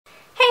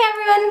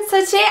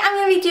So today I'm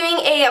going to be doing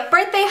a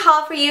birthday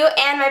haul for you,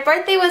 and my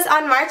birthday was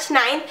on March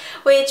 9th,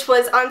 which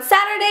was on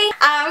Saturday.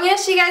 I'm going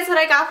to show you guys what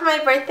I got for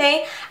my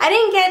birthday. I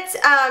didn't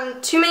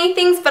get too many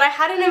things, but I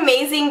had an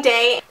amazing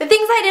day. The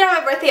things I did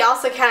on my birthday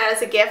also counted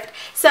as a gift.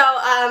 So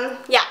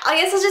yeah, I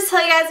guess I'll just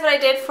tell you guys what I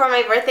did for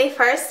my birthday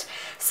first.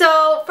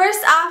 So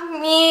first off,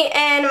 me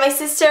and my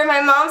sister,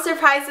 my mom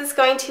surprised us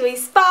going to a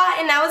spa,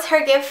 and that was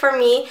her gift for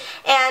me.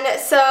 And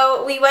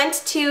so we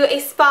went to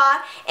a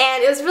spa,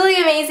 and it was really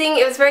amazing.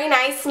 It was very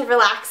nice and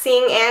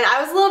relaxing, and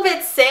I was a little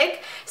bit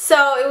sick,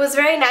 so it was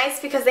very nice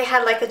because they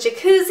had like a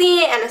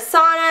jacuzzi and a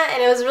sauna,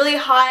 and it was really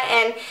hot,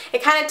 and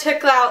it kind of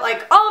took out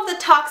like all of the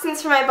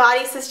toxins from my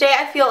body. So today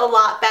I feel a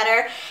lot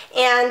better.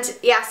 And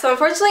yeah, so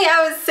unfortunately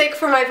I was sick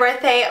for my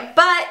birthday,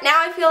 but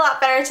now I feel a lot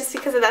better just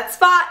because of that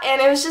spa,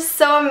 and it was just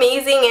so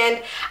amazing.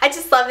 And I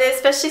just loved it,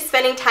 especially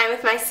spending time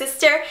with my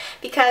sister,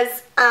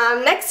 because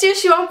next year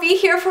she won't be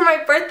here for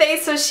my birthday,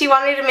 so she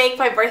wanted to make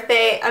my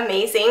birthday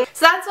amazing.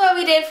 So that's what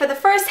we did for the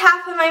first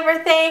half of my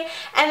birthday,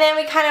 and then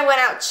we kind of went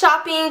out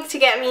shopping to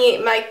get me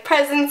my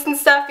presents and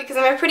stuff, because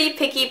I'm a pretty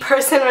picky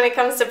person when it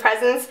comes to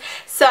presents.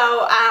 So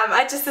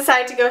I just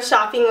decided to go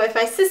shopping with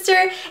my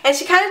sister, and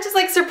she kind of just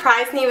like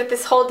surprised me with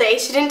this whole day.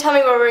 She didn't tell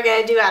me what we were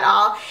going to do at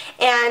all.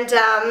 And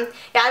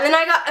yeah, and then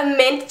I got a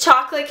mint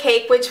chocolate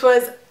cake, which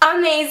was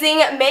amazing.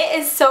 Mint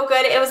is so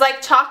good. It was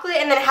like chocolate,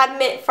 and then it had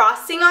mint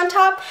frosting on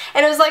top,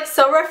 and it was like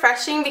so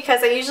refreshing,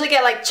 because I usually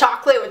get like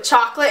chocolate with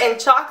chocolate,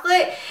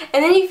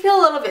 and then you feel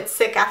a little bit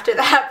sick after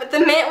that. But the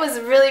mint was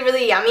really,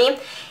 really yummy.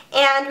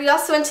 And we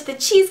also went to the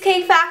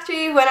Cheesecake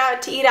Factory. We went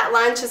out to eat at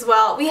lunch as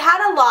well. We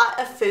had a lot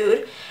of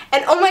food,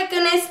 and oh my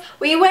goodness,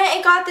 we went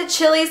and got the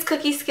Chili's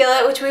cookie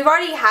skillet, which we've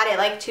already had it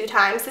like 2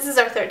 times. This is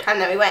our 3rd time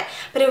that we went,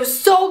 but it was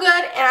so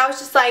good, and I was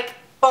just like,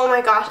 oh my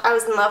gosh, I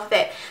was in love with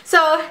it. So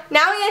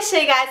now I'm going to show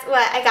you guys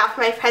what I got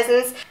for my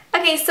presents.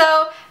 Okay,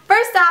 so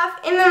first off,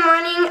 in the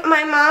morning,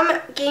 my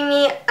mom gave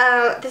me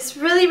this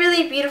really,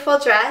 really beautiful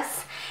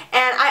dress.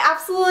 And I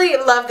absolutely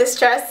love this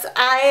dress.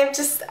 I am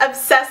just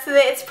obsessed with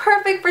it. It's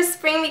perfect for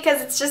spring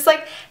because it's just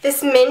like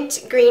this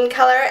mint green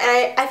color,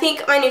 and I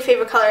think my new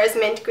favorite color is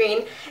mint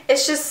green.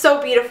 It's just so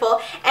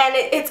beautiful, and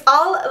it's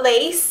all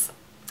lace.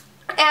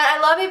 And I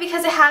love it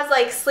because it has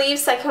like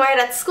sleeves, so I can wear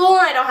it at school,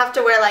 and I don't have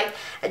to wear like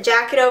a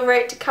jacket over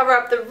it to cover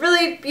up the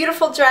really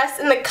beautiful dress.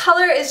 And the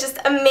color is just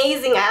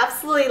amazing. I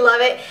absolutely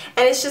love it,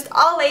 and it's just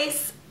all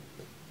lace.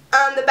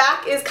 The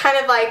back is kind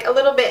of like a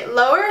little bit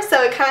lower,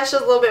 so it kind of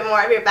shows a little bit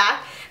more of your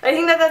back. But I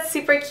think that that's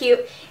super cute,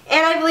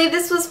 and I believe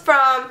this was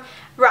from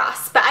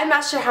Ross, but I'm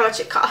not sure how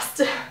much it cost.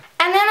 And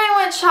then I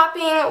went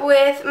shopping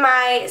with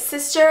my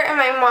sister and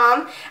my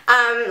mom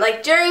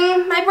like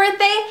during my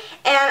birthday,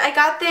 and I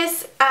got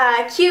this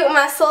cute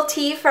muscle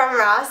tee from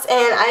Ross,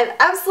 and I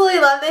absolutely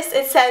love this.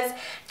 It says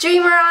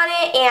Dreamer on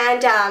it,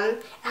 and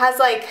it has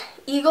like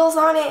eagles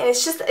on it, and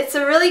it's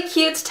a really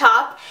cute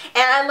top,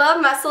 and I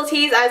love muscle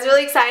tees. I was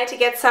really excited to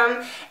get some,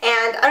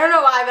 and I don't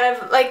know why, but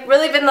I've like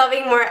really been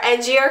loving more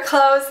edgier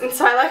clothes, and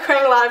so I like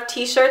wearing a lot of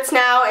t-shirts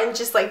now, and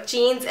just like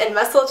jeans and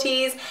muscle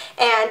tees.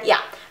 And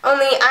yeah,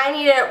 only I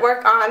need to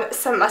work on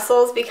some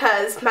muscles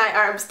because my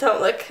arms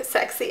don't look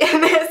sexy in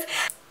this.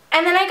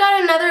 And then I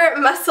got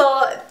another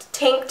muscle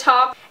tank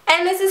top,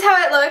 and this is how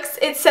it looks.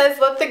 It says,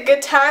 "Let the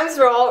good times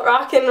roll,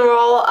 rock and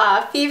roll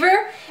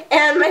fever."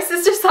 And my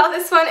sister saw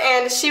this one,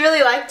 and she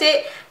really liked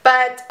it,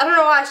 but I don't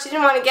know why she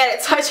didn't want to get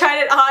it, so I tried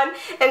it on,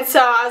 and so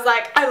I was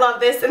like, I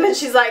love this. And then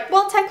she's like,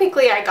 well,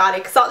 technically I got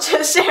it because I'll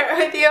just share it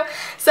with you.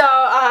 So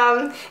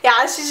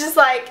yeah, she's just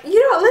like,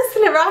 you don't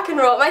listen to rock and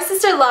roll. My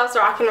sister loves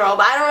rock and roll,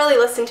 but I don't really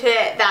listen to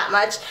it that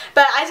much.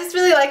 But I just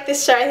really like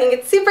this shirt. I think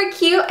it's super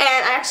cute,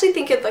 and I actually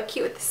think it'd look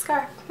cute with the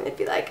scarf. It'd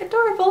be like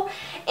adorable.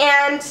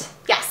 And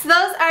yeah, so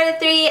those are the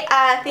 3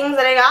 things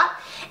that I got.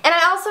 And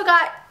I also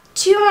got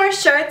 2 more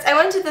shirts. I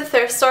went to the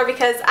thrift store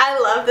because I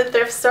love the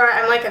thrift store.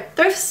 I'm like a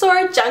thrift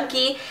store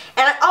junkie,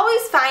 and I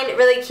always find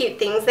really cute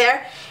things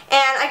there.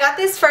 And I got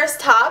this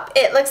first top.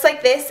 It looks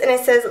like this, and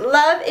it says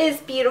 "Love is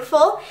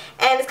Beautiful,"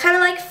 and it's kind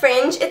of like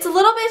fringe. It's a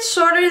little bit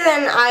shorter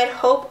than I'd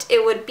hoped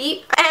it would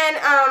be,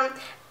 and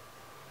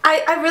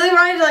I really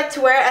wanted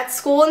to wear it at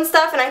school and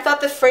stuff, and I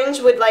thought the fringe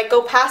would like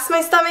go past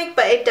my stomach,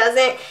 but it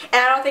doesn't, and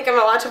I don't think I'm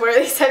allowed to wear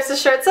these types of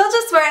shirts, so I'll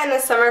just wear it in the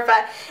summer.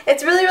 But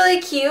it's really, really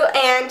cute,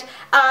 and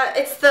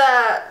it's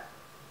the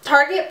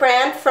Target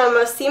brand from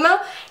Osimo,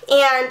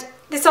 and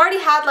this already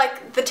had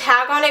like the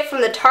tag on it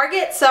from the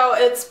Target, so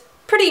it's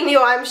pretty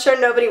new. I'm sure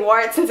nobody wore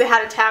it since it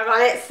had a tag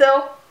on it.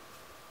 So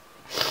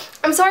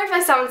I'm sorry if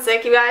I sound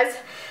sick, you guys.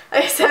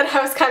 Like I said,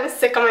 I was kind of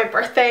sick on my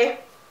birthday.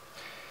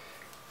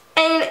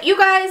 And you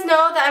guys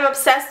know that I'm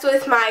obsessed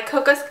with my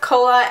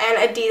Coca-Cola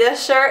and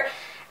Adidas shirt,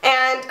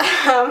 and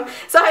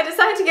so I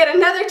decided to get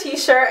another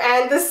t-shirt,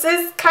 and this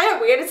is kind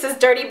of weird. It says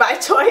 "Dirty by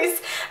Choice,"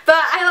 but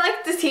I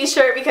like this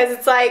t-shirt because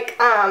it's like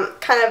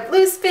kind of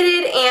loose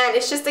fitted, and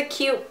it's just a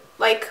cute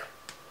like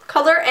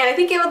color, and I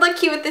think it would look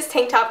cute with this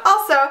tank top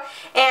also.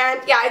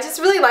 And yeah, I just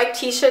really like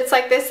t-shirts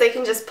like this. They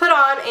can just put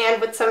on,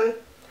 and with some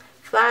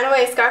flying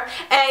away scarf,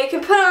 and you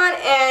can put on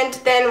and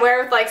then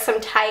wear with like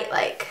some tight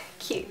like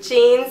cute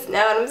jeans, know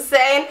what I'm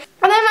saying?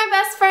 And then my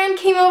best friend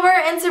came over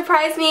and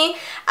surprised me.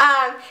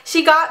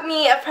 She got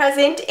me a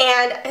present,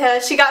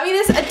 and she got me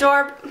this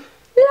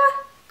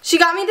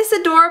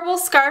adorable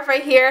scarf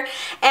right here,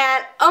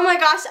 and oh my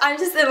gosh, I'm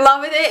just in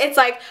love with it. It's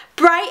like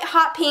bright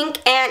hot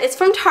pink, and it's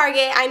from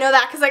Target. I know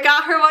that because I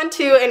got her one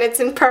too, and it's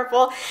in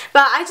purple,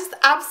 but I just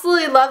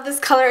absolutely love this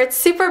color. It's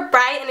super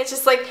bright, and it's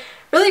just like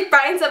really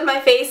brightens up my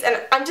face, and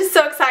I'm just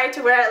so excited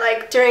to wear it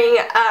like during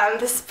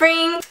the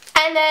spring.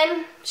 And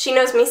then she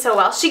knows me so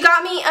well. She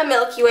got me a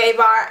Milky Way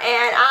bar,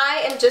 and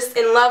I am just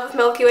in love with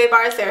Milky Way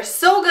bars. They're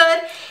so good,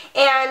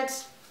 and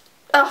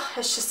oh,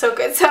 it's just so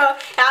good. So yeah,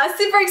 I was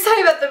super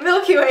excited about the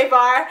Milky Way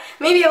bar.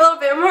 Maybe a little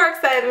bit more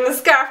excited than the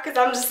scarf because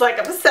I'm just like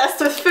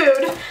obsessed with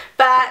food.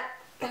 But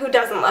who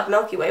doesn't love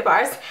Milky Way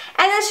bars?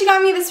 And then she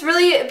got me this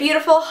really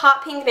beautiful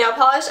hot pink nail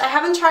polish. I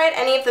haven't tried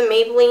any of the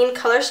Maybelline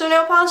Color Show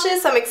nail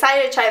polishes, so I'm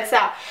excited to try this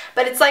out.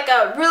 But it's like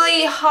a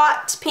really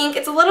hot pink.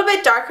 It's a little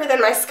bit darker than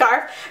my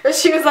scarf, but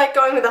she was like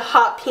going with a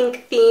hot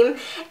pink theme.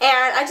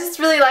 And I just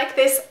really like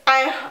this.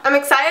 I'm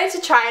excited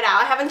to try it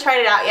out. I haven't tried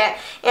it out yet.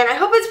 And I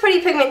hope it's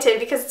pretty pigmented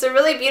because it's a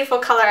really beautiful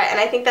color, and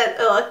I think that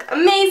it'll look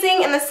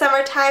amazing in the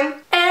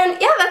summertime. And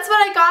yeah, that's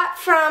what I got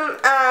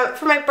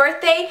for my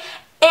birthday.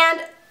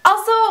 And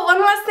also,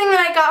 one last thing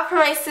that I got for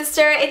my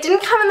sister. It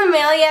didn't come in the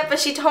mail yet, but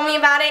she told me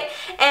about it,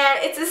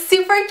 and it's a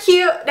super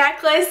cute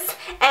necklace,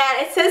 and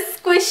it says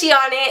Squishy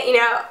on it, you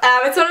know.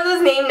 It's one of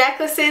those name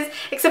necklaces,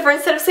 except for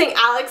instead of saying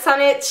Alex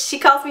on it, she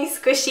calls me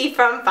Squishy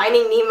from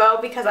Finding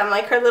Nemo because I'm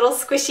like her little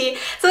squishy.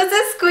 So it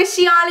says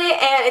Squishy on it,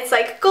 and it's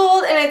like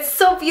gold, and it's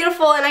so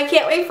beautiful, and I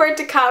can't wait for it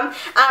to come.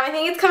 I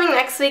think it's coming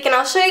next week, and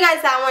I'll show you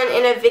guys that one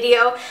in a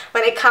video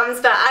when it comes,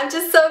 but I'm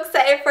just so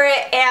excited for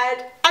it,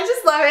 and I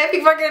just love it.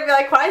 People are going to be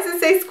like, why does it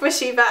say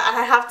Squishy? But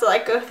I have to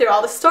like go through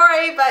all the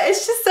story, but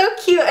it's just so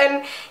cute,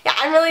 and yeah,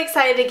 I'm really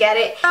excited to get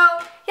it. So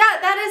yeah,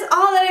 that is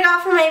all that I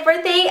got for my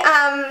birthday.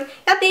 Yeah,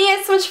 thank you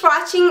guys so much for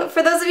watching.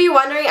 For those of you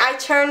wondering, I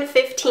turned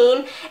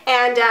 15,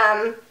 and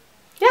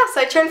yeah,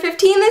 so I turned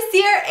 15 this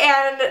year,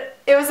 and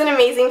it was an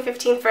amazing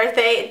 15th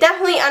birthday.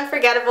 Definitely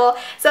unforgettable.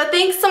 So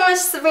thanks so much,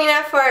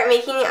 Sabrina, for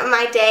making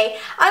my day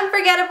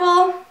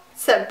unforgettable.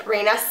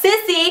 Sabrina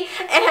Sissy.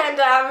 And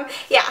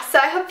yeah, so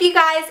I hope you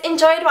guys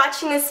enjoyed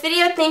watching this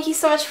video. Thank you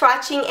so much for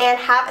watching, and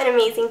have an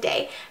amazing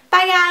day.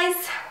 Bye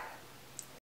guys!